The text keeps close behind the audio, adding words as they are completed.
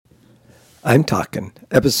I'm Talking,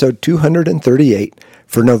 episode 238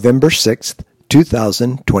 for November 6th,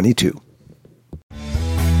 2022.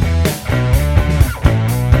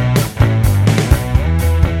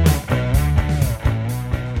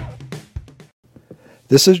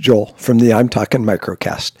 This is Joel from the I'm Talking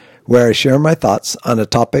Microcast, where I share my thoughts on a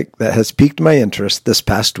topic that has piqued my interest this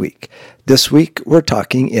past week. This week, we're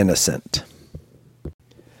talking innocent.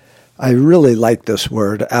 I really like this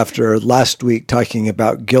word after last week talking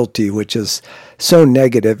about guilty, which is so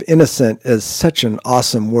negative. Innocent is such an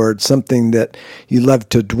awesome word, something that you love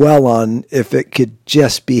to dwell on if it could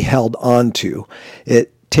just be held on to.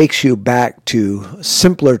 It takes you back to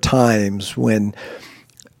simpler times when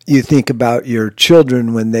you think about your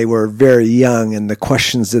children when they were very young and the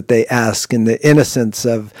questions that they ask and the innocence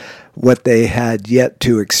of what they had yet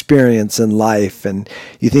to experience in life. And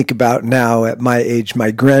you think about now at my age,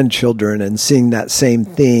 my grandchildren, and seeing that same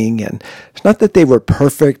thing. And it's not that they were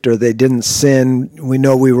perfect or they didn't sin. We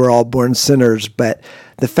know we were all born sinners, but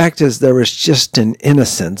the fact is there was just an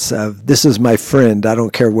innocence of, this is my friend. I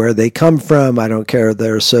don't care where they come from. I don't care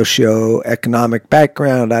their socioeconomic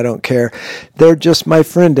background. I don't care. They're just my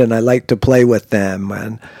friend and I like to play with them.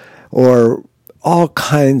 Or all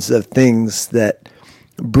kinds of things that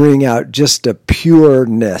bring out just a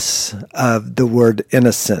pureness of the word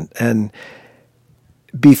innocent. And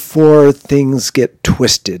before things get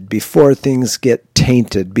twisted, before things get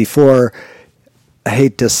tainted, before, I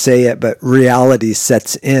hate to say it, but reality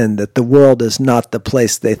sets in that the world is not the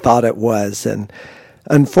place they thought it was. And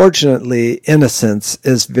unfortunately, innocence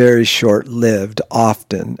is very short-lived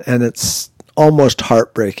often, and it's almost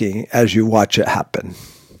heartbreaking as you watch it happen.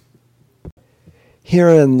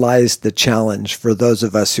 Herein lies the challenge for those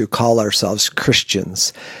of us who call ourselves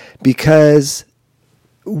Christians, because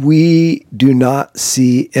we do not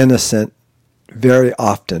see innocent very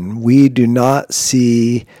often. We do not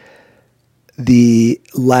see the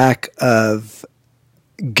lack of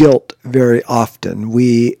guilt very often.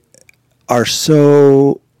 We are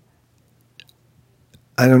so,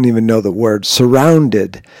 I don't even know the word,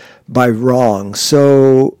 surrounded by wrong,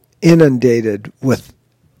 so inundated with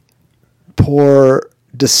poor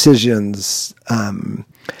decisions. I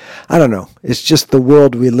don't know. It's just the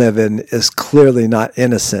world we live in is clearly not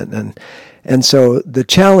innocent. And so the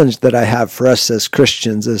challenge that I have for us as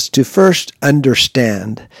Christians is to first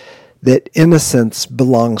understand that innocence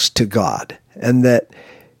belongs to God and that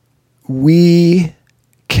we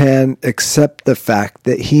can accept the fact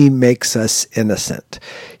that He makes us innocent.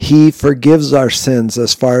 He forgives our sins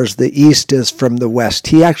as far as the east is from the west.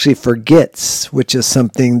 He actually forgets, which is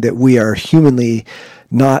something that we are humanly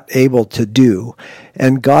not able to do.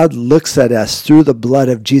 And God looks at us through the blood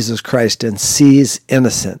of Jesus Christ and sees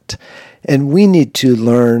innocent. And we need to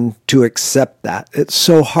learn to accept that. It's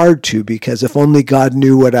so hard to, because if only God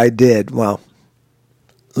knew what I did, well,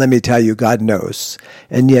 let me tell you, God knows.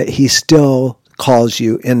 And yet He still calls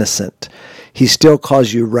you innocent. He still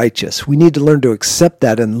calls you righteous. We need to learn to accept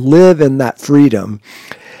that and live in that freedom,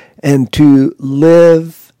 and to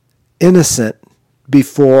live innocent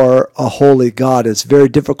before a holy God is very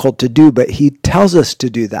difficult to do, but He tells us to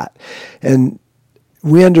do that. And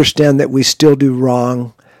we understand that we still do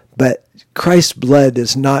wrong, but Christ's blood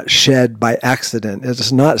is not shed by accident. It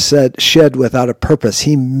is not shed without a purpose.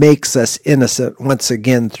 He makes us innocent once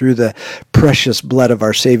again through the precious blood of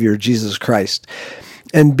our Savior, Jesus Christ.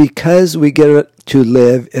 And because we get to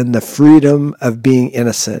live in the freedom of being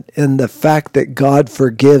innocent, in the fact that God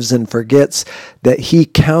forgives and forgets, that He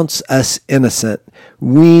counts us innocent,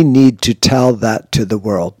 we need to tell that to the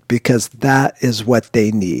world, because that is what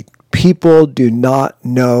they need. People do not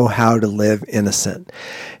know how to live innocent.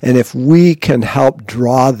 And if we can help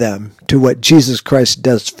draw them to what Jesus Christ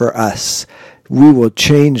does for us, we will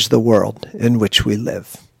change the world in which we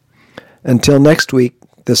live. Until next week,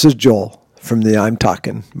 this is Joel from the I'm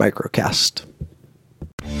Talking Microcast.